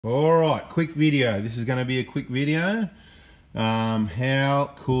Alright, quick video. This is going to be a quick video.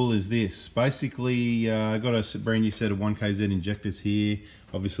 How cool is this? Basically, I got a brand new set of 1KZ injectors here.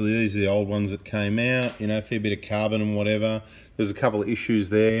 Obviously, these are the old ones that came out. You know, a fair bit of carbon and whatever. There's a couple of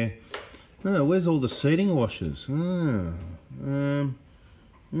issues there. Oh, where's all the seating washers? Looks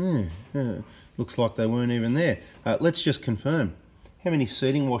like they weren't even there. Let's just confirm. How many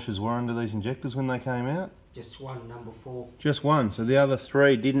seating washers were under these injectors when they came out? Just one, number 4. Just one. So the other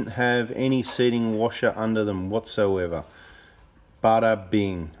 3 didn't have any seating washer under them whatsoever. Bada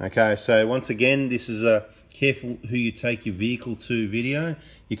bing. Okay, so once again, this is a careful who you take your vehicle to video.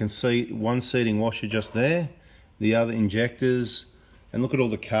 You can see one seating washer just there, the other injectors, and look at all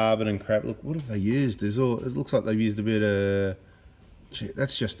the carbon and crap. Look, what have they used? It looks like they've used a bit of... Gee,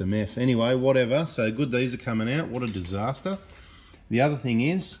 that's just a mess. Anyway, whatever. So good these are coming out. What a disaster. The other thing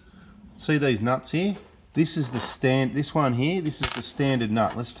is, see these nuts here? This is the this one here, this is the standard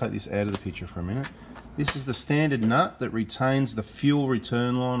nut. Let's take this out of the picture for a minute. This is the standard nut that retains the fuel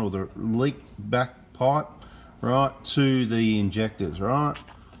return line or the leak back pipe, right, to the injectors, right?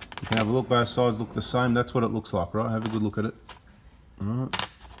 You can have a look, both sides look the same. That's what it looks like, right? Have a good look at it. Right.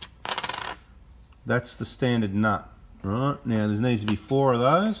 That's the standard nut, right? Now there needs to be 4 of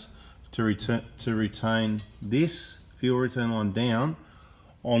those to retain this fuel return line down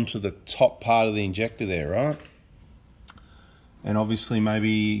onto the top part of the injector there, right? And obviously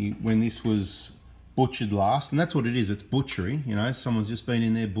maybe when this was butchered last, and that's what it is, it's butchery, you know, someone's just been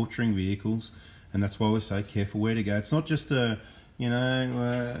in there butchering vehicles, and that's why we say careful where to go. It's not just a, you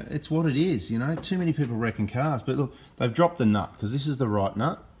know, it's what it is, you know. Too many people wrecking cars, but look, they've dropped the nut, because this is the right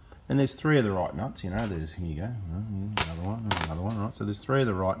nut, and there's 3 of the right nuts, you know, there's, here you go, another one, right? So there's 3 of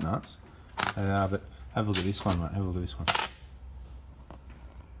the right nuts, but have a look at this one, mate, have a look at this one.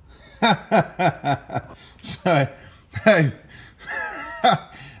 So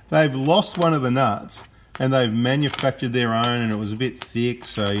they've lost one of the nuts and they've manufactured their own, and it was a bit thick,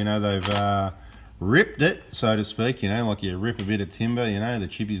 so you know they've ripped it, so to speak, you know, like you rip a bit of timber, you know, the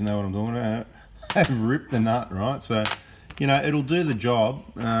chippies know what I'm talking about. They've ripped the nut, right? So you know it'll do the job.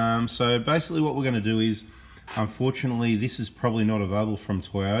 So basically what we're going to do is, unfortunately this is probably not available from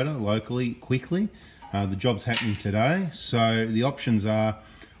Toyota locally quickly. The job's happening today, so the options are,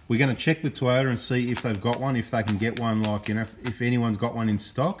 we're going to check with Toyota and see if they've got one, if they can get one, like, you know, if anyone's got one in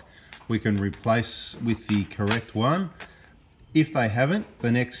stock, we can replace with the correct one. If they haven't,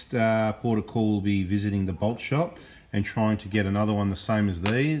 the next port of call will be visiting the bolt shop and trying to get another one the same as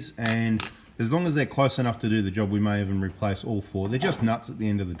these. And as long as they're close enough to do the job, we may even replace all 4. They're just nuts at the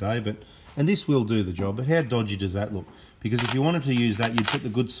end of the day, and this will do the job. But how dodgy does that look? Because if you wanted to use that, you'd put the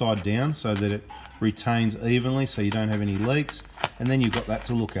good side down so that it retains evenly, so you don't have any leaks, and then you've got that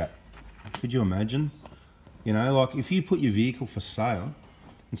to look at. Could you imagine? You know, like if you put your vehicle for sale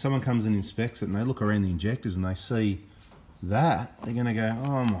and someone comes and inspects it and they look around the injectors and they see that, they're going to go,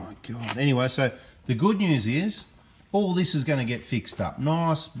 oh my God. Anyway, so the good news is all this is going to get fixed up.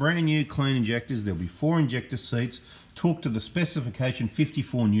 Nice, brand new, clean injectors. There'll be 4 injector seats. Talk to the specification,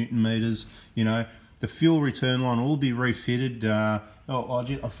 54 Newton meters. You know, the fuel return line will be refitted.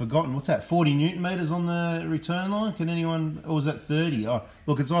 I've forgotten, what's that, 40 Newton meters on the return line? Can anyone, or was that 30? Oh,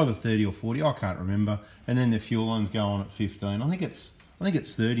 look, it's either 30 or 40, I can't remember. And then the fuel lines go on at 15. I think it's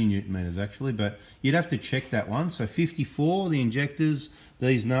 30 Newton meters actually, but you'd have to check that one. So 54, the injectors,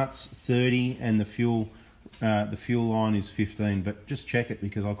 these nuts, 30, and the fuel line is 15, but just check it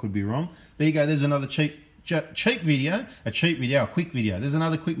because I could be wrong. There you go, there's another quick video. There's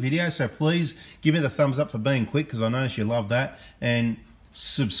another quick video, so please give me the thumbs up for being quick, because I notice you love that, and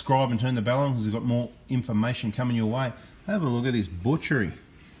subscribe and turn the bell on because we've got more information coming your way. Have a look at this butchery.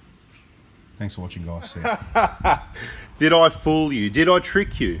 Thanks for watching, guys. See ya. Did I fool you? Did I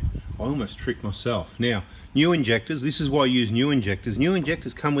trick you? I almost tricked myself. Now, new injectors, this is why I use new injectors. New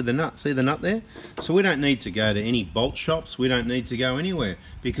injectors come with the nut. See the nut there? So we don't need to go to any bolt shops. We don't need to go anywhere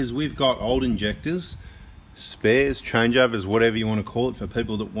because we've got old injectors, spares, changeovers, whatever you want to call it, for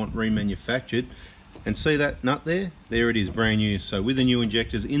people that want remanufactured. And see that nut there? There it is, brand new. So with the new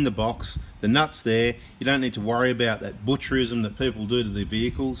injectors in the box, the nut's there. You don't need to worry about that butcherism that people do to their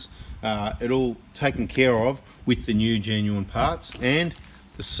vehicles. It all taken care of with the new genuine parts. And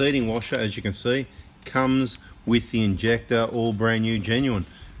the seating washer, as you can see, comes with the injector, all brand new, genuine.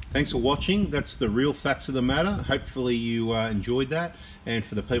 Thanks for watching. That's the real facts of the matter. Hopefully you enjoyed that. And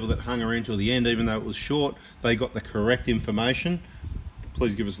for the people that hung around till the end, even though it was short, they got the correct information.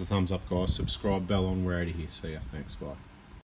 Please give us the thumbs up, guys. Subscribe, bell on. We're out of here. See ya. Thanks. Bye.